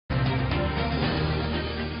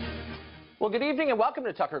Well, good evening and welcome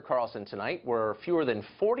to Tucker Carlson Tonight. We're fewer than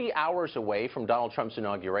 40 hours away from Donald Trump's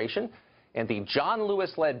inauguration, and the John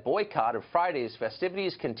Lewis-led boycott of Friday's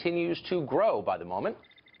festivities continues to grow by the moment.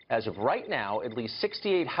 As of right now, at least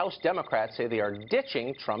 68 House Democrats say they are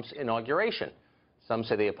ditching Trump's inauguration. Some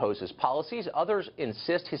say they oppose his policies. Others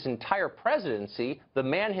insist his entire presidency, the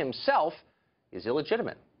man himself, is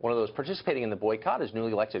illegitimate. One of those participating in the boycott is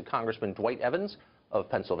newly elected Congressman Dwight Evans of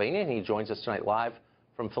Pennsylvania, and he joins us tonight live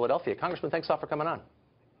from Philadelphia. Congressman, thanks a lot for coming on.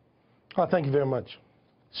 Oh, thank you very much.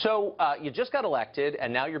 So you just got elected,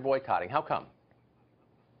 and now you're boycotting. How come?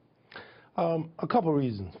 A couple of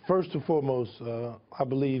reasons. First and foremost, I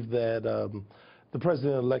believe that the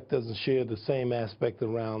president-elect doesn't share the same aspect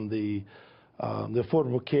around the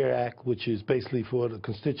Affordable Care Act, which is basically for the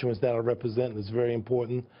constituents that I represent. It's very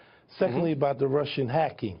important. Secondly, about the Russian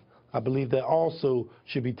hacking. I believe that also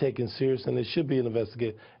should be taken serious, and it should be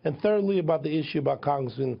investigated. And thirdly, about the issue about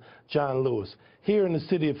Congressman John Lewis. Here in the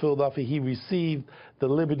city of Philadelphia, he received the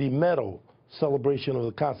Liberty Medal celebration of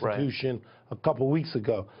the Constitution a couple of weeks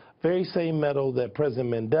ago. Very same medal that President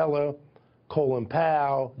Mandela, Colin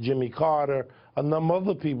Powell, Jimmy Carter, a number of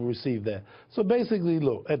other people received that. So basically,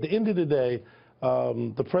 look, at the end of the day,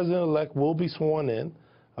 the president-elect will be sworn in.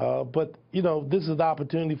 But, you know, this is the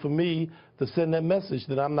opportunity for me to send that message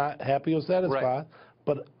that I'm not happy or satisfied. Right.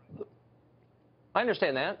 But I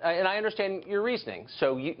understand that, and I understand your reasoning.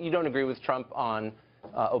 So you don't agree with Trump on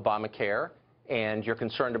Obamacare, and you're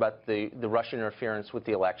concerned about the Russian interference with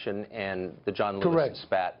the election, and the John Lewis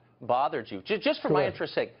spat bothered you. Just for my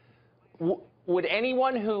interest's sake, would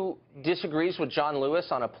anyone who disagrees with John Lewis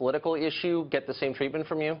on a political issue get the same treatment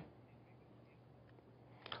from you?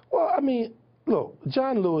 Well, I mean, look,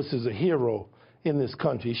 John Lewis is a hero in this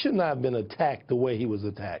country. He should not have been attacked the way he was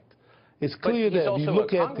attacked. It's clear that if you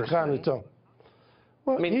look at the kind of tone.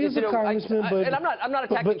 Well, I mean, he's a congressman, but... And I'm not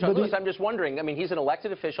attacking John Lewis. I'm just wondering, I mean, he's an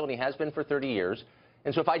elected official, and he has been for 30 years.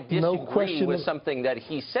 And so if I disagree with something that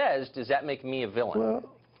he says, does that make me a villain?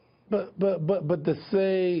 Well, but to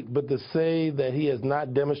say that he has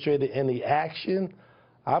not demonstrated any action,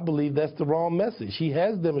 I believe that's the wrong message. He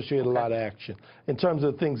has demonstrated a lot of action in terms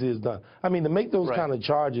of the things he has done. I mean, to make those kind of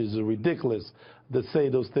charges are ridiculous, to say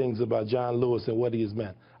those things about John Lewis and what he has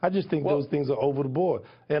meant. I just think those things are over the board.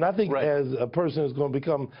 And I think as a person who's going to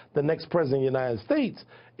become the next president of the United States,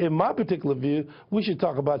 in my particular view, we should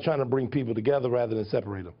talk about trying to bring people together rather than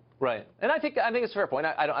separate them. Right. And I think it's a fair point.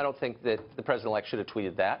 I don't think that the president-elect should have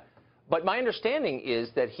tweeted that. But my understanding is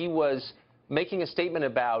that he was making a statement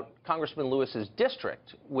about Congressman Lewis's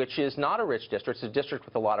district, which is not a rich district. It's a district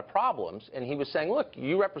with a lot of problems. And he was saying, look,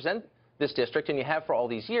 you represent this district, and you have for all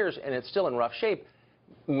these years, and it's still in rough shape.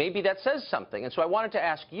 Maybe that says something. And so I wanted to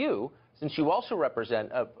ask you, since you also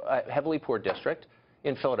represent a heavily poor district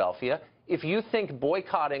in Philadelphia, if you think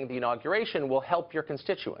boycotting the inauguration will help your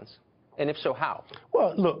constituents. And if so, how?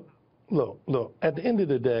 Well, look. At the end of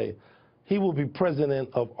the day, he will be president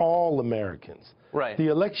of all Americans. Right. The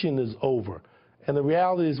election is over. And the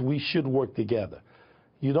reality is we should work together.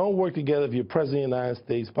 You don't work together if you're president of the United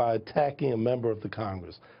States by attacking a member of the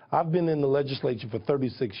Congress. I've been in the legislature for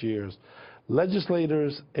 36 years.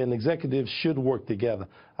 Legislators and executives should work together.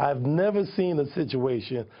 I've never seen a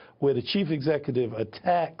situation where the chief executive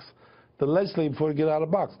attacks the legislature before they get out of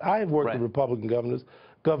the box. I have worked with Republican governors,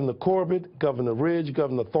 Governor Corbett, Governor Ridge,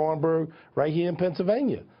 Governor Thornburg, right here in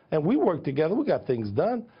Pennsylvania. And we work together. We got things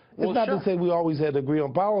done. It's not to say we always had to agree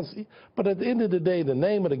on policy, but at the end of the day, the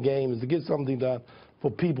name of the game is to get something done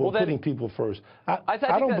for people, putting people first. I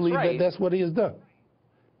don't believe that that's what he has done.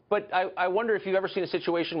 But I wonder if you've ever seen a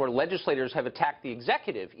situation where legislators have attacked the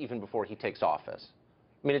executive even before he takes office.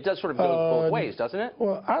 I mean, it does sort of go both ways, doesn't it?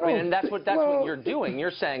 Well, I don't. I mean, and that's what you're doing.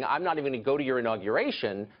 You're saying, I'm not even going to go to your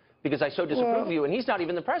inauguration because I so disapprove of you, and he's not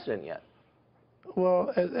even the president yet.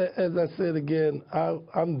 Well, as I said again,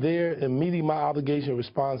 I'm there and meeting my obligation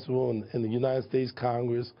responsible in the United States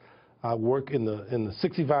Congress. I work in the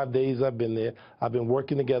 65 days I've been there. I've been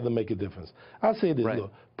working together to make a difference. I'll say this,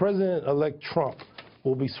 look, President-elect Trump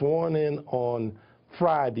will be sworn in on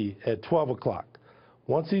Friday at 12 o'clock.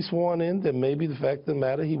 Once he's sworn in, then maybe the fact of the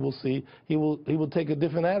matter, he will take a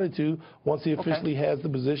different attitude once he officially has the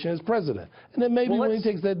position as president. And then maybe when he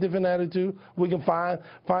takes that different attitude, we can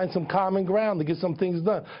find some common ground to get some things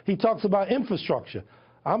done. He talks about infrastructure.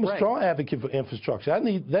 I'm a strong advocate for infrastructure.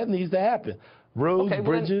 That needs to happen. Roads,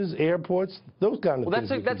 bridges, airports, those kind of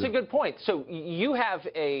things. That's a good point. So you have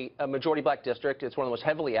a majority black district. It's one of the most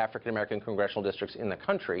heavily African-American congressional districts in the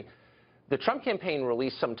country. The Trump campaign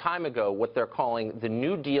released some time ago what they're calling the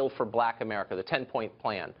New Deal for Black America, the 10-point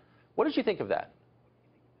plan. What did you think of that?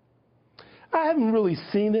 I haven't really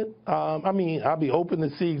seen it. I mean, I'll be open to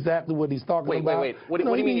see exactly what he's talking about. Wait. What do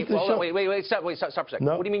you mean? Stop for a second.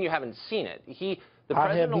 No. What do you mean you haven't seen it? The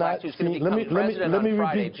president-elect who's going to become president on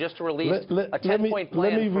Friday just released a 10-point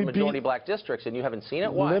plan for majority black districts, and you haven't seen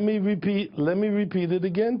it? Why? Let me repeat it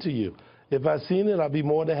again to you. If I've seen it, I'll be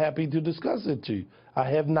more than happy to discuss it to you. I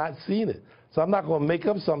have not seen it. So I'm not going to make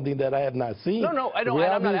up something that I have not seen. No, I don't.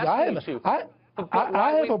 I'm not asking you to.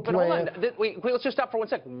 I have a plan. Wait, let's just stop for 1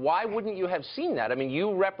 second. Why wouldn't you have seen that? I mean,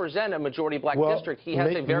 you represent a majority black district. He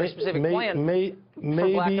has a very specific plan for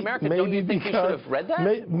black Americans. Don't you think you should have read that?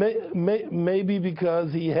 Maybe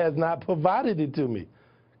because he has not provided it to me.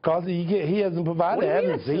 Because he hasn't provided it. I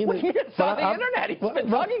haven't seen it. It's on the internet. He's been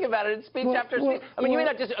talking about it in speech after speech. I mean, you may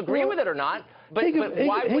not disagree with it or not, but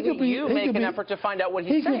why wouldn't you make an effort to find out what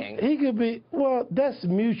he's saying? He could be, well, that's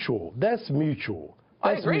mutual. That's mutual.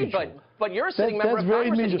 I agree, but you're a sitting member of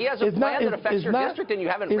Congress, and he has a plan that affects your district, and you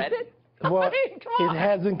haven't read it? Well, I mean, come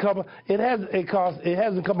on. It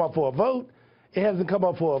hasn't come up for a vote. It hasn't come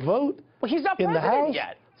up for a vote. Well, he's not in the president House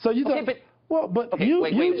yet. So you don't. Well, but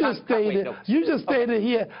you just stated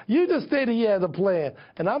he has a plan,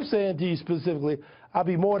 and I'm saying to you specifically, I'll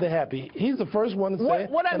be more than happy. He's the first one to say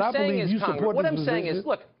it, and I believe you support what this I'm saying position. is,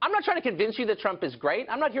 look, I'm not trying to convince you that Trump is great.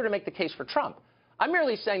 I'm not here to make the case for Trump. I'm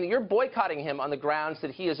merely saying that you're boycotting him on the grounds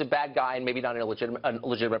that he is a bad guy and maybe not a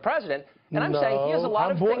legitimate president. And I'm saying he has a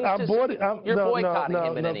lot of things you're boycotting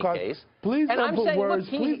him in any case. Please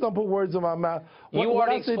don't put words in my mouth. You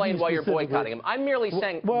already explained why you're boycotting him. I'm merely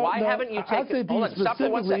saying, why haven't you taken... Hold on, stop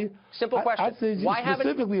for 1 second. Simple question. I said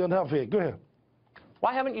specifically on health care. Go ahead.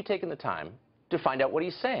 Why haven't you taken the time to find out what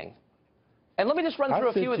he's saying? And let me just run through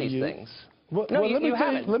a few of these things. No, you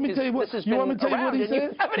haven't. Let me tell you what. You want me to tell you what he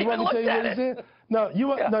said? You want me to tell you what he said? No, you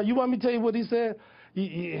want me to tell you what he said?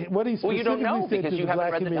 What he specifically well, you don't know said because to you the haven't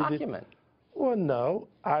black read the community. document. Well, no,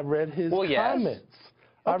 I read his comments.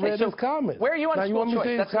 I read his comments. Where are you on school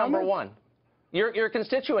choice? That's number one. Your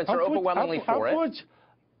constituents are overwhelmingly for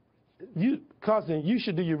it. Carson, you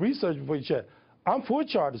should do your research before you chat. I'm for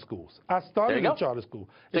charter schools. I started a charter school.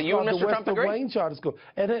 So it's you called and Mr. the Trump agree? Wayne Charter School,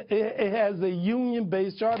 and it has a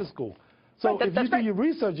union-based charter school. So if you do your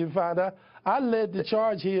research and find out, I led the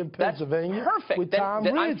charge here in Pennsylvania with Tom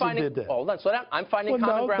Ridge who did that. Hold on, slow down. I'm finding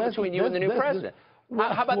common ground between you and the new president.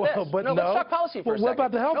 How about this? Let's talk policy for a second. What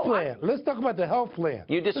about the health plan? Let's talk about the health plan.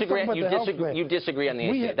 You disagree. You disagree on the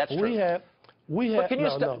ACA. That's true. We have. Can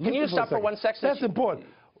you stop for 1 second? That's important.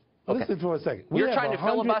 Okay. Listen for a second. You're trying to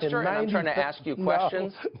filibuster, and I'm trying to ask you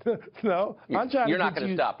questions. No, I'm trying You're not going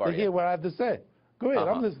to stop, are you? To hear what I have to say. Go ahead.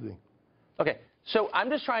 I'm listening. Okay. So I'm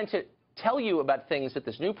just trying to tell you about things that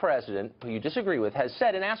this new president, who you disagree with, has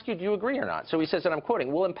said and ask you, do you agree or not? So he says, and I'm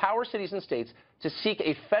quoting, "We'll empower cities and states to seek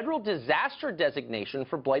a federal disaster designation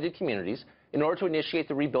for blighted communities in order to initiate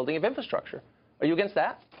the rebuilding of infrastructure." Are you against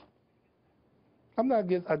that? I'm not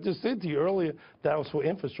against. I just said to you earlier that was for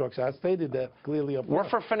infrastructure. I stated that clearly up front. We're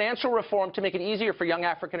for financial reform to make it easier for young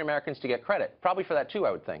African Americans to get credit. Probably for that too,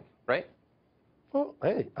 I would think, right? Well,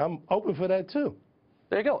 hey, I'm open for that too.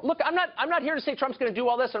 There you go. Look, I'm not here to say Trump's going to do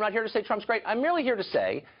all this. I'm not here to say Trump's great. I'm merely here to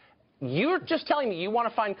say you're just telling me you want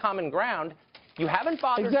to find common ground. You haven't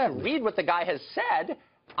bothered to read what the guy has said.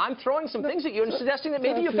 I'm throwing some things at you and suggesting that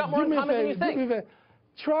maybe you've got more in common than you think.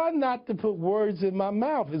 Try not to put words in my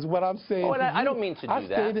mouth is what I'm saying. Oh, and I don't mean to do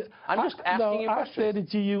that. I'm just asking you questions.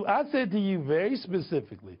 I said to you very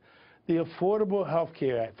specifically, the Affordable Health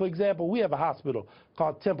Care Act. For example, we have a hospital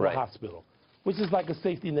called Temple Hospital, which is like a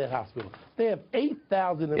safety net hospital. They have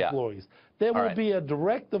 8,000 employees. There will be a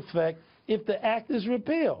direct effect if the act is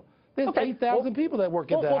repealed. There's 8,000 people that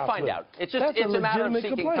work at that hospital. We'll find out. It's a matter of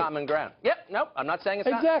seeking common ground. Yep, nope, I'm not saying it's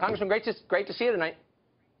not. Congressman, great to see you tonight.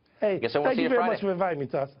 Hey, thank you very much for inviting me,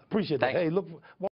 Toss. Appreciate that. Hey, look.